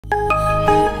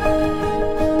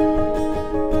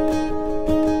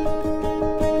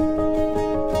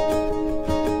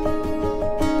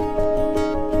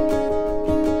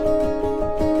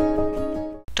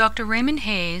Dr. Raymond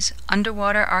Hayes,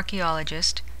 underwater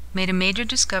archaeologist, made a major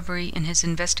discovery in his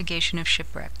investigation of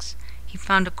shipwrecks. He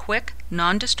found a quick,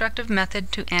 non-destructive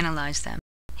method to analyze them,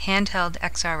 handheld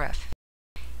XRF.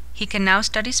 He can now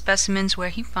study specimens where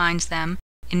he finds them,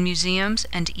 in museums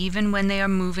and even when they are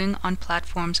moving on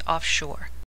platforms offshore.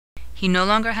 He no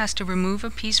longer has to remove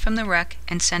a piece from the wreck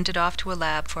and send it off to a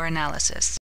lab for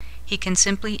analysis. He can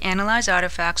simply analyze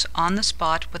artifacts on the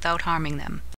spot without harming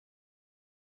them.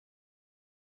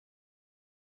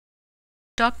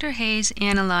 Dr. Hayes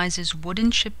analyzes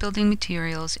wooden shipbuilding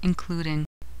materials including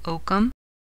oakum,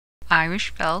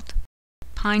 Irish felt,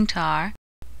 pine tar,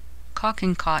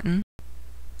 caulking cotton,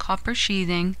 copper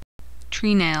sheathing,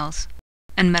 tree nails,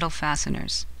 and metal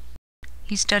fasteners.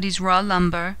 He studies raw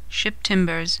lumber, ship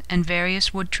timbers, and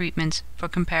various wood treatments for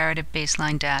comparative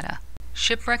baseline data.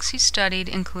 Shipwrecks he studied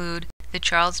include the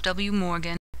Charles W.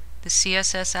 Morgan, the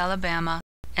CSS Alabama,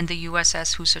 and the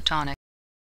USS Housatonic.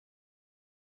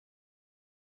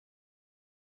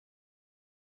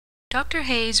 Dr.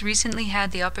 Hayes recently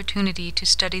had the opportunity to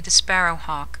study the Sparrow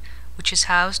Hawk, which is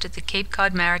housed at the Cape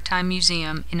Cod Maritime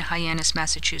Museum in Hyannis,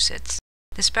 Massachusetts.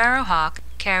 The Sparrow Hawk,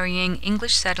 carrying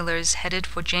English settlers headed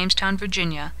for Jamestown,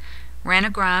 Virginia, ran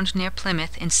aground near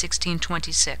Plymouth in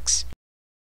 1626.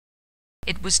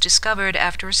 It was discovered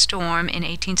after a storm in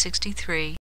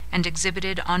 1863 and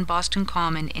exhibited on Boston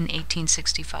Common in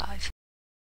 1865.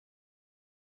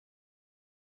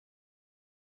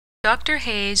 Dr.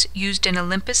 Hayes used an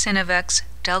Olympus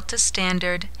DELTA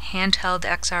Standard Handheld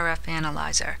XRF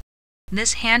analyzer.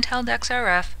 This handheld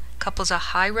XRF couples a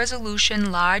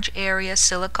high-resolution, large-area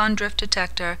silicon drift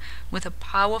detector with a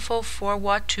powerful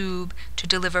 4-watt tube to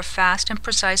deliver fast and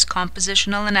precise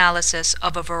compositional analysis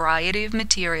of a variety of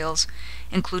materials,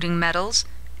 including metals,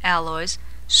 alloys,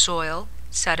 soil,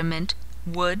 sediment,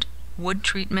 wood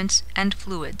treatments, and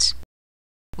fluids.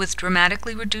 With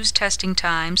dramatically reduced testing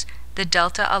times, the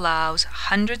Delta allows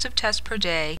hundreds of tests per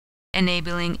day,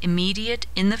 enabling immediate,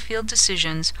 in-the-field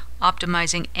decisions,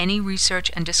 optimizing any research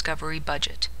and discovery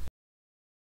budget.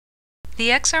 The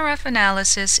XRF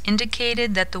analysis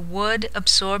indicated that the wood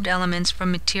absorbed elements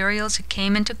from materials it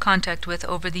came into contact with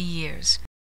over the years.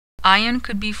 Iron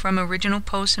could be from original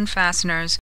posts and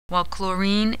fasteners, while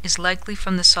chlorine is likely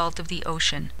from the salt of the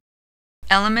ocean.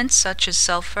 Elements such as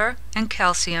sulfur and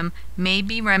calcium may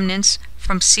be remnants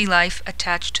from sea life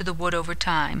attached to the wood over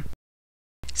time.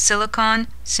 Silicon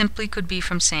simply could be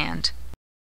from sand.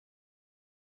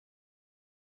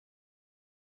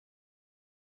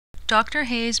 Dr.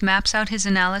 Hayes maps out his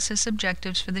analysis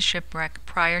objectives for the shipwreck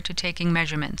prior to taking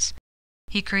measurements.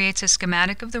 He creates a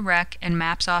schematic of the wreck and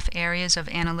maps off areas of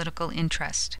analytical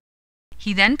interest.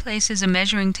 He then places a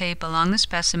measuring tape along the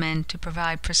specimen to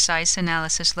provide precise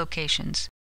analysis locations.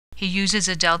 He uses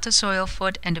a delta soil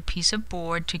foot and a piece of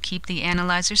board to keep the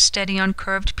analyzer steady on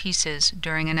curved pieces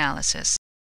during analysis.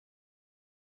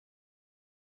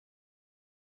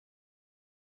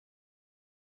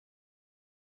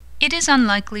 It is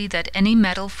unlikely that any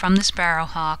metal from the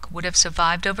Sparrowhawk would have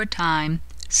survived over time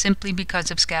simply because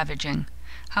of scavenging.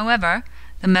 However,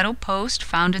 the metal post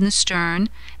found in the stern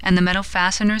and the metal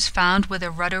fasteners found where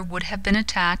the rudder would have been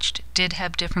attached did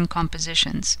have different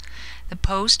compositions. The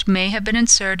post may have been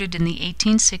inserted in the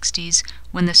 1860s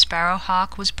when the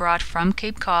Sparrowhawk was brought from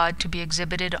Cape Cod to be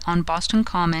exhibited on Boston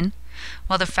Common,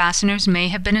 while the fasteners may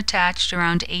have been attached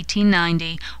around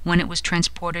 1890 when it was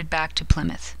transported back to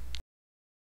Plymouth.